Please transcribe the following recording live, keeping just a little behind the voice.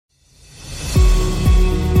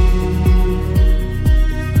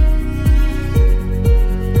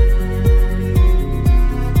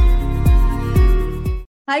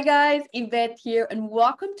Hi guys, Yvette here, and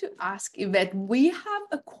welcome to Ask Yvette. We have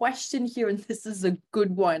a question here, and this is a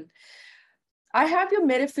good one. I have your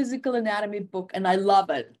metaphysical anatomy book, and I love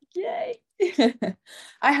it. Yay!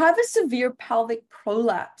 I have a severe pelvic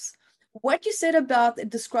prolapse. What you said about it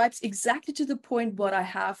describes exactly to the point what I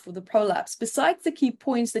have for the prolapse. Besides the key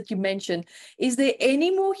points that you mentioned, is there any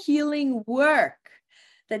more healing work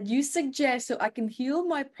that you suggest so I can heal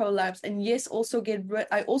my prolapse and yes,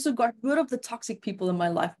 I also got rid of the toxic people in my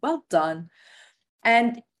life. Well done.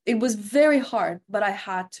 And it was very hard, but I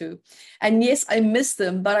had to. And yes, I miss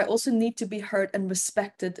them, but I also need to be heard and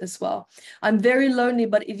respected as well. I'm very lonely,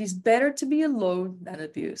 but it is better to be alone than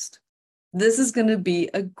abused. This is going to be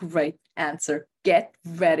a great answer. Get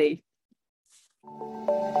ready.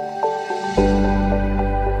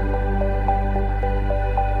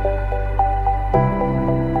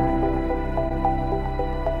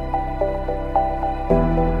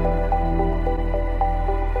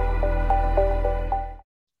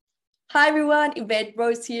 Hi everyone, Yvette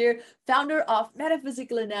Rose here, founder of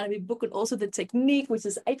Metaphysical Anatomy book and also The Technique, which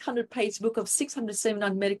is 800-page book of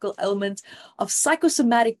 679 medical elements of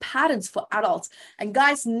psychosomatic patterns for adults. And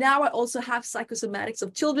guys, now I also have Psychosomatics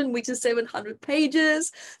of Children, which is 700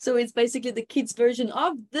 pages. So it's basically the kids version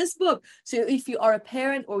of this book. So if you are a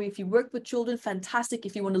parent or if you work with children, fantastic.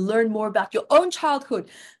 If you want to learn more about your own childhood,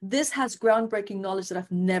 this has groundbreaking knowledge that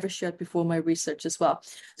I've never shared before in my research as well.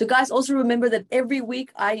 So guys, also remember that every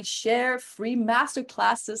week I share free master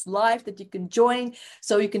classes live that you can join.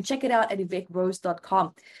 So you can check it out at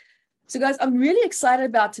YvetteRose.com. So guys, I'm really excited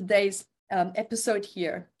about today's episode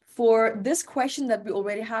here for this question that we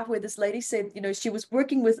already have, where this lady said, she was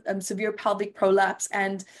working with severe pelvic prolapse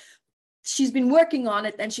and she's been working on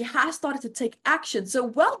it and she has started to take action. So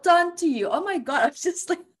well done to you. Oh my God, I'm just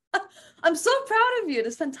like, I'm so proud of you.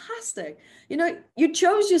 It's fantastic. You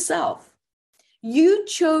chose yourself. You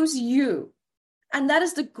chose you. And that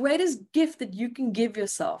is the greatest gift that you can give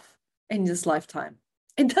yourself in this lifetime.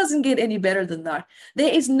 It doesn't get any better than that.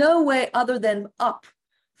 There is no way other than up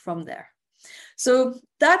from there. So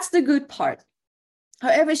that's the good part.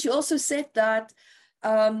 However, she also said that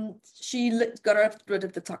she got rid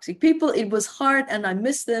of the toxic people. It was hard and I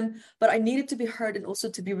missed them, but I needed to be heard and also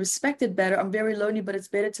to be respected better. I'm very lonely, but it's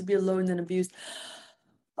better to be alone than abused.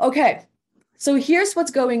 Okay. So here's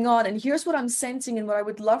what's going on, and here's what I'm sensing, and what I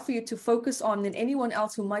would love for you to focus on, and anyone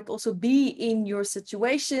else who might also be in your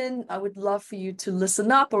situation, I would love for you to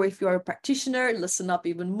listen up, or if you're a practitioner, listen up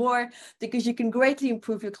even more, because you can greatly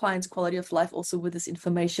improve your client's quality of life also with this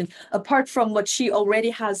information, apart from what she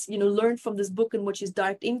already has, learned from this book and what she's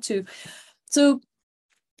dived into. So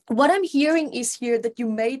what I'm hearing is here that you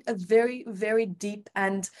made a very, very deep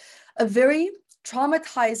and a very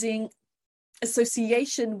traumatizing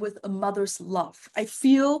association with a mother's love. I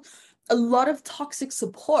feel a lot of toxic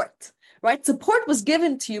support, right? Support was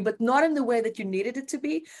given to you, but not in the way that you needed it to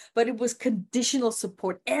be, but it was conditional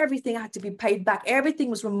support. Everything had to be paid back.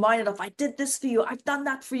 Everything was reminded of, I did this for you. I've done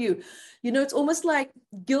that for you. It's almost like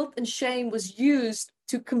guilt and shame was used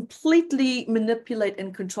to completely manipulate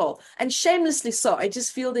and control, and shamelessly so. I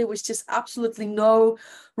just feel there was just absolutely no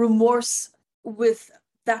remorse with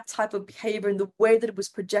that type of behavior and the way that it was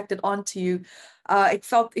projected onto you. It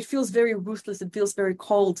feels very ruthless. It feels very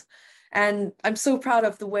cold. And I'm so proud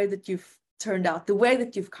of the way that you've turned out, the way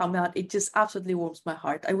that you've come out. It just absolutely warms my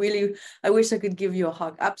heart. I wish I could give you a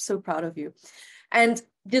hug. I'm so proud of you. And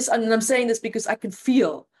I'm saying this because I can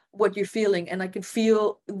feel what you're feeling, and I can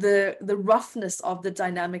feel the roughness of the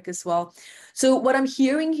dynamic as well. So what I'm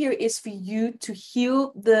hearing here is for you to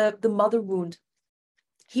heal the mother wound.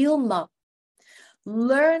 Heal mom.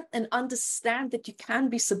 Learn and understand that you can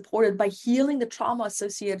be supported by healing the trauma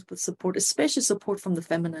associated with support, especially support from the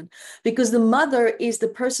feminine, because the mother is the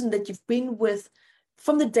person that you've been with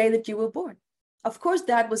from the day that you were born. Of course,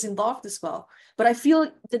 dad was involved as well, but I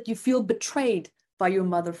feel that you feel betrayed by your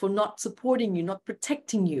mother for not supporting you, not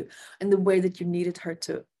protecting you in the way that you needed her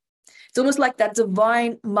to. It's almost like that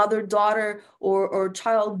divine mother-daughter or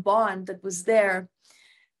child bond that was there.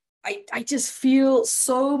 I just feel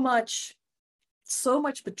so much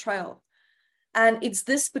betrayal. And it's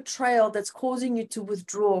this betrayal that's causing you to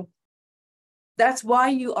withdraw. That's why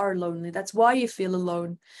you are lonely. That's why you feel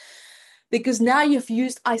alone. Because now you've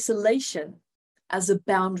used isolation as a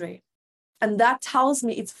boundary. And that tells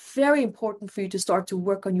me it's very important for you to start to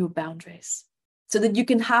work on your boundaries so that you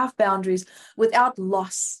can have boundaries without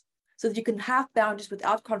loss, so that you can have boundaries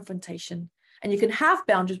without confrontation, and you can have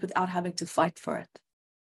boundaries without having to fight for it.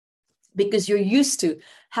 because you're used to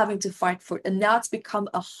having to fight for it. And now it's become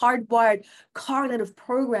a hardwired cognitive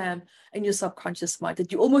program in your subconscious mind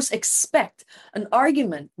that you almost expect an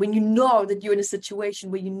argument when you know that you're in a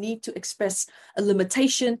situation where you need to express a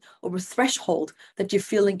limitation or a threshold that you're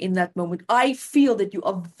feeling in that moment. I feel that you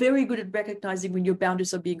are very good at recognizing when your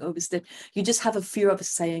boundaries are being overstepped. You just have a fear of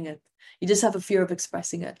saying it. You just have a fear of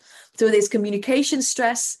expressing it. So there's communication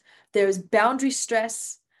stress, there's boundary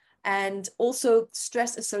stress, and also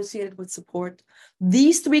stress associated with support.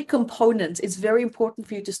 These three components, it's very important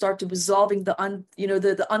for you to start to resolving the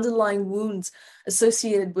underlying wounds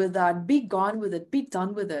associated with that. Be gone with it, be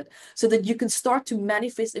done with it, so that you can start to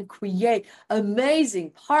manifest and create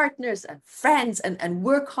amazing partners and friends and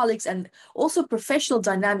work colleagues and also professional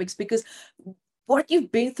dynamics, because what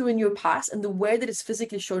you've been through in your past and the way that it's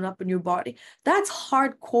physically shown up in your body, that's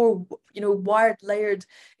hardcore, wired, layered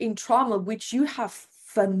in trauma, which you have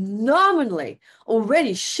phenomenally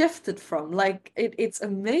already shifted from. Like it's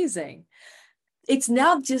amazing. It's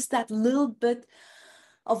now just that little bit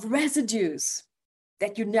of residues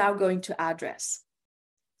that you're now going to address.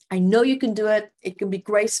 I know you can do it. It can be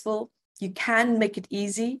graceful. You can make it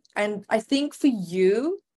easy. And I think for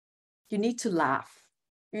you, you need to laugh.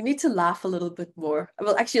 You need to laugh a little bit more.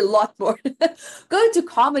 Well, actually a lot more. Go to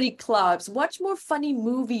comedy clubs, watch more funny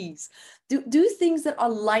movies, do things that are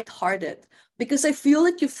lighthearted, because I feel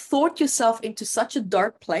that you've thought yourself into such a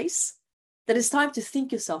dark place that it's time to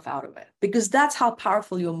think yourself out of it, because that's how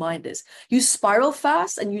powerful your mind is. You spiral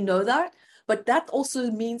fast and you know that, but that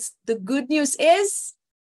also means the good news is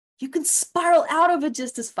you can spiral out of it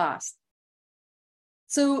just as fast.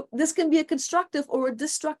 So this can be a constructive or a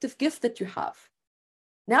destructive gift that you have.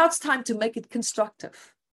 Now it's time to make it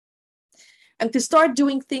constructive and to start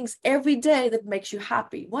doing things every day that makes you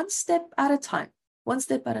happy, one step at a time,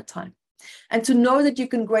 and to know that you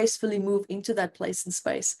can gracefully move into that place and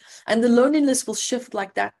space. And the loneliness will shift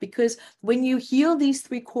like that, because when you heal these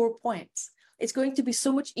three core points, it's going to be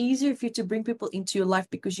so much easier for you to bring people into your life,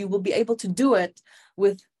 because you will be able to do it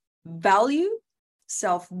with value,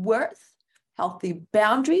 self-worth, healthy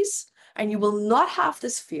boundaries, and you will not have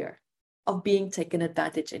this fear of being taken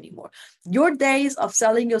advantage anymore. Your days of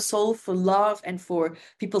selling your soul for love and for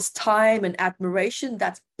people's time and admiration,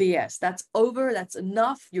 that's BS. That's over. That's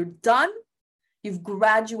enough. You're done. You've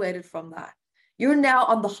graduated from that. You're now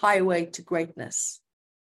on the highway to greatness.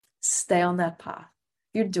 Stay on that path.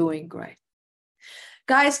 You're doing great.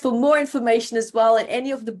 Guys, for more information as well, and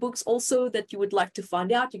any of the books also that you would like to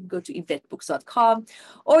find out, you can go to YvetteBooks.com,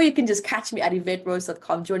 or you can just catch me at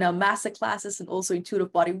YvetteRose.com, join our masterclasses and also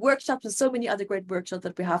intuitive body workshops and so many other great workshops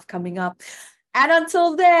that we have coming up. And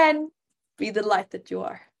until then, be the light that you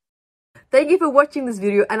are. Thank you for watching this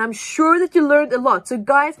video, and I'm sure that you learned a lot. So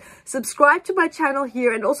guys, subscribe to my channel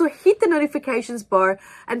here and also hit the notifications bar,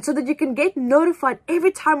 and so that you can get notified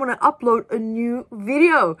every time when I upload a new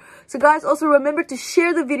video. So guys, also remember to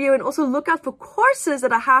share the video and also look out for courses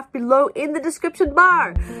that I have below in the description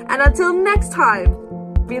bar. And until next time,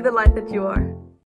 be the light that you are.